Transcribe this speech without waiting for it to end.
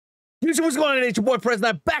YouTube, what's going on? It's your boy Prez, and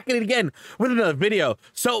I'm back at it again with another video.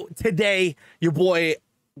 So today, your boy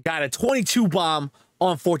got a 22 bomb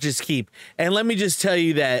on Fortress Keep. And let me just tell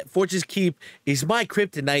you that Fortress Keep is my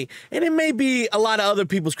kryptonite, and it may be a lot of other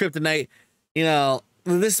people's kryptonite. You know,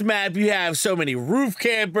 this map, you have so many roof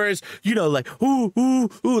campers, you know, like,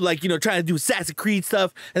 like, you know, trying to do Assassin's Creed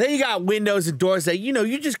stuff. And then you got windows and doors that, you know,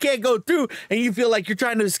 you just can't go through, and you feel like you're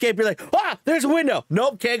trying to escape. You're like, ah, there's a window.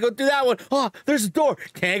 Nope, can't go through that one. Oh, there's a door.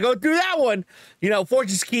 Can't go through that one. You know,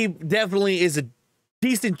 Fortress Keep definitely is a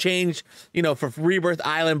decent change, you know, for Rebirth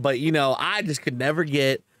Island, but, you know, I just could never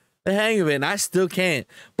get the hang of it, and I still can't.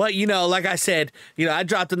 But, you know, like I said, you know, I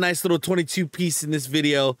dropped a nice little 22 piece in this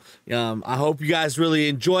video. I hope you guys really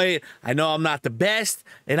enjoy it. I know I'm not the best,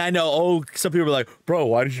 and I know, oh, some people are like, bro,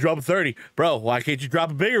 why did you drop a 30? Bro, why can't you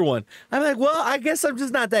drop a bigger one? I'm like, well, I guess I'm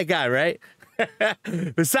just not that guy, right?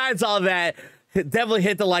 Besides all that, definitely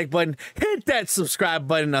hit the like button, hit that subscribe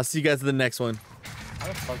button. I'll see you guys in the next one. How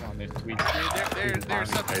the fuck on this tweet? There's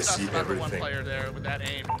something sus about the one player there with that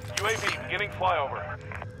aim. UAV beginning flyover.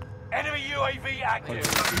 Enemy UAV active.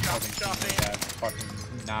 Fucking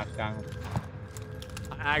knocked down.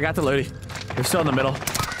 I got the loadie. They're still in the middle.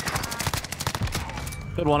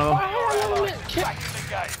 Good one of them.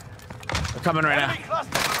 They're coming right now.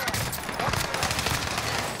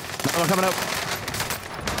 Another one coming up.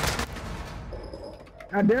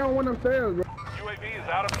 I down one upstairs, bro. UAV is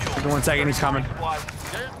out of fuel. Give me 1 second, he's coming.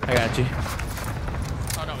 I got you.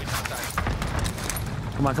 Oh no, he's outside.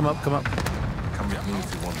 Come on, come up, come up. Come with me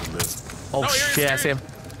if you want to live. Oh, shit, I see him.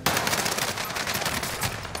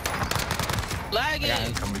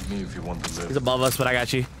 Lagging. Come with me if you want to live. He's above us, but I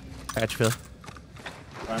got you. I got you, Phil.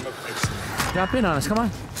 Drop in on us, come on.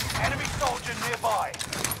 Enemy soldier nearby.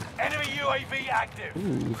 Enemy UAV active.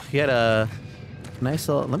 Ooh, he had a nice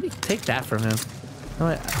little... Let me take that from him. No,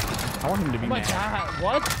 I want him to be mad. God,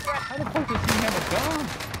 what? How the fuck does he have a gun?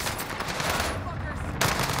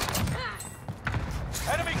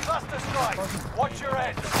 Enemy cluster strike. Watch your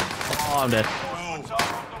head. Oh, I'm dead. Reinforcements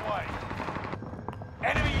are on the way.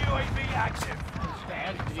 Enemy UAV active.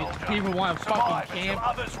 People want to Survive fucking until camp.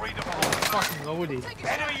 others redeploy. Fucking loaded.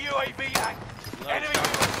 Enemy UAV active. Enemy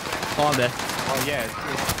UAV. Oh, I'm dead. Oh yeah.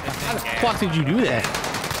 How the fuck did you do that?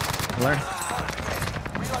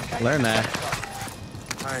 Learn that.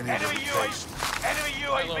 I need Enemy a UAV. Enemy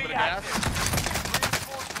little bit UAV of gas.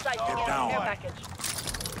 active. Get down.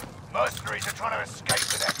 Mercenaries are trying to escape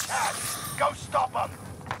with their cash. Go stop them.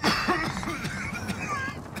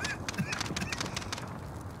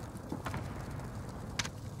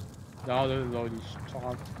 No, they're loaded.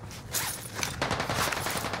 Talk.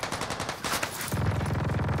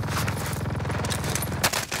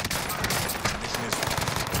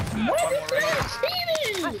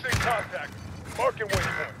 Contact. Marking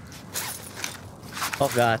waypoint. Oh,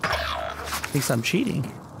 God. Thinks I'm cheating.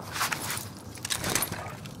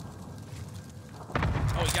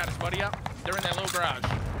 Oh, he got his buddy up. They're in that little garage.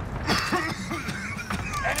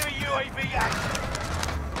 Enemy UAV active.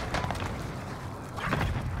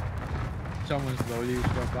 Someone's loaded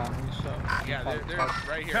stuff on me, so. Yeah, they're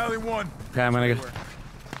right here. Cali 1. Okay, I'm gonna go.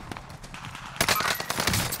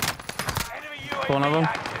 Enemy UAV One of them.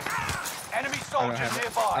 active. Enemy soldier I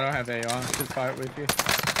nearby. don't have AR to fight with you.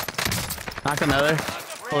 Knock another.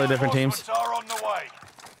 Totally different teams. Reinforcements are on the way.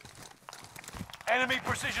 Enemy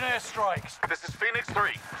precision airstrikes. This is Phoenix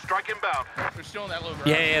 3. Strike inbound. They're still in that little garage.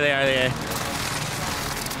 Yeah, they are. They are.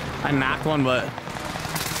 I knocked one, but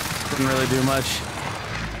didn't really do much.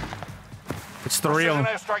 It's three of them.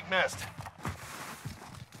 Airstrike missed.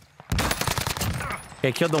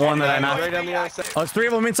 Okay, killed the one that I knocked. Right on the other side. Oh, it's three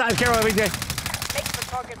of them inside. Careful, BJ. Make the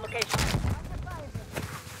target location.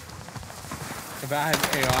 If I had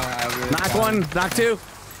AR, I would. Knock one, knock two.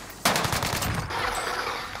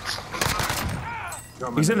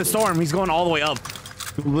 He's in the storm. He's going all the way up.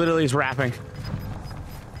 He literally is rapping.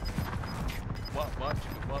 What?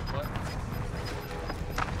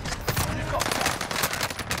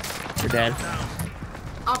 You're dead.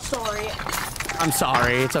 I'm sorry. I'm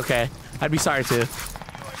sorry. It's okay. I'd be sorry too.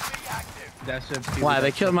 That's it. Why?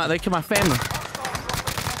 They killed my family.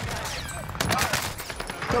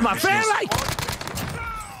 Killed my family!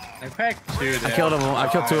 I packed two there. I killed them. I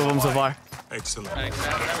killed two of them so far. Excellent. Thanks,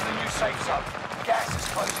 man. New safe zone. Gas is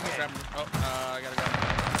closing in. Grab him. Oh, I gotta go.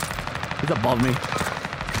 He's above me.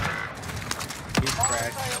 He's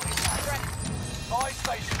cracked. Buy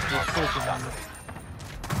station. He's pushing on me.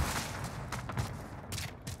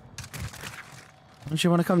 Don't you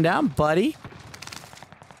want to come down, buddy?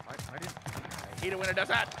 I hate it when it does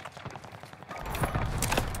that.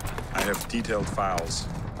 I have detailed files.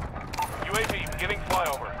 UAV beginning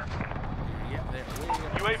flyover.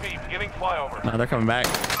 UAV beginning flyover. No, they're coming back.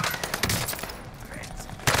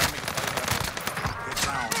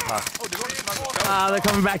 They're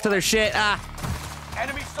coming back to their shit.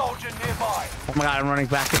 Enemy soldier nearby. Oh my god, I'm running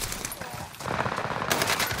back. Stay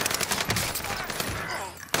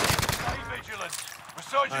vigilant.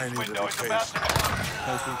 Resurgence window is about to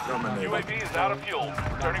UAV is out of fuel.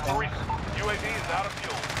 Turning for UAV is out of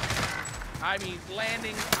fuel. I mean,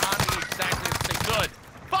 landing on me exactly the same. Good.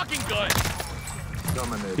 Fucking good.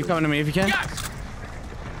 Keep coming to me if you can. Yes.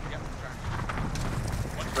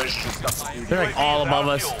 They're like all above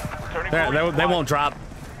us. They won't drop.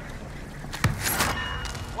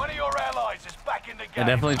 One of your allies is back in the game. I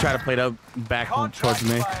definitely try to play it up back towards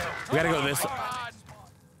me. We gotta go this way.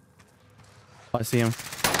 Oh, I see him.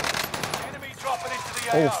 Enemy dropping into the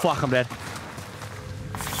Oh AO. fuck, I'm dead.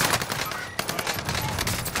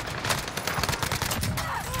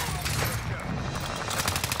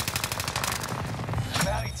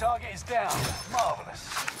 Bounty target is down. Marvelous.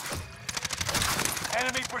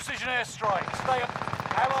 Enemy precision airstrike. Stay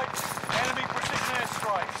allied. Enemy precision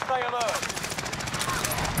airstrike. Stay alert.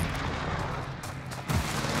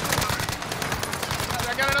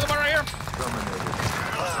 I got another one right here.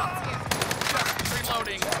 Just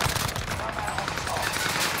reloading.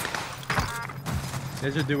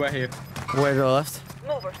 There's a dude right here. Where to the left?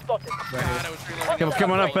 Mover spotted. Right here. God, I was reloading.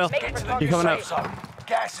 Come on up, Phil. Make for target You coming up? Safe zone.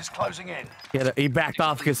 Gas is closing in. Yeah, he backed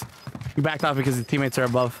off because his teammates are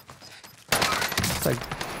above. It's like,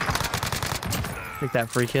 take that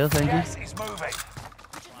free kill, thank you. Gas is moving.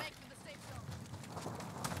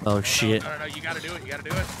 Oh shit. No, you gotta do it. You gotta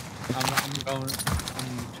do it. I'm going.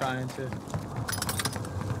 I'm trying to.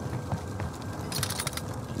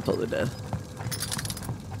 I'm totally dead.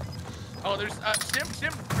 Oh, there's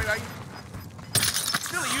Stim. Right by you.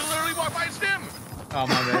 Silly, you literally walked by Stim. Oh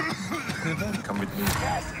my bad. Come with me.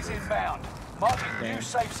 Gas is inbound. Marking new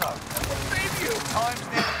safe zone. Save you. Time's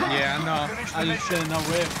near. Yeah, I know. Finish I the just mission. didn't know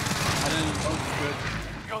where. I didn't know good.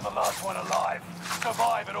 You're the last one alive.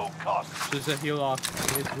 Survive at all costs. Just a heal off.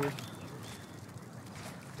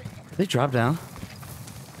 They drop down.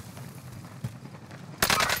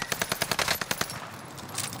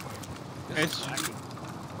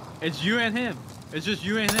 It's you and him. It's just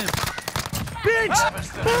you and him.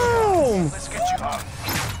 Bitch! Boom! Let's get you home.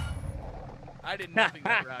 I did nothing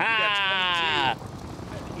that round. You got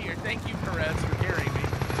 22. Here, thank you, Perez, for carrying me.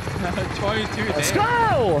 22. Let's damn.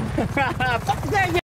 go! Fuck that.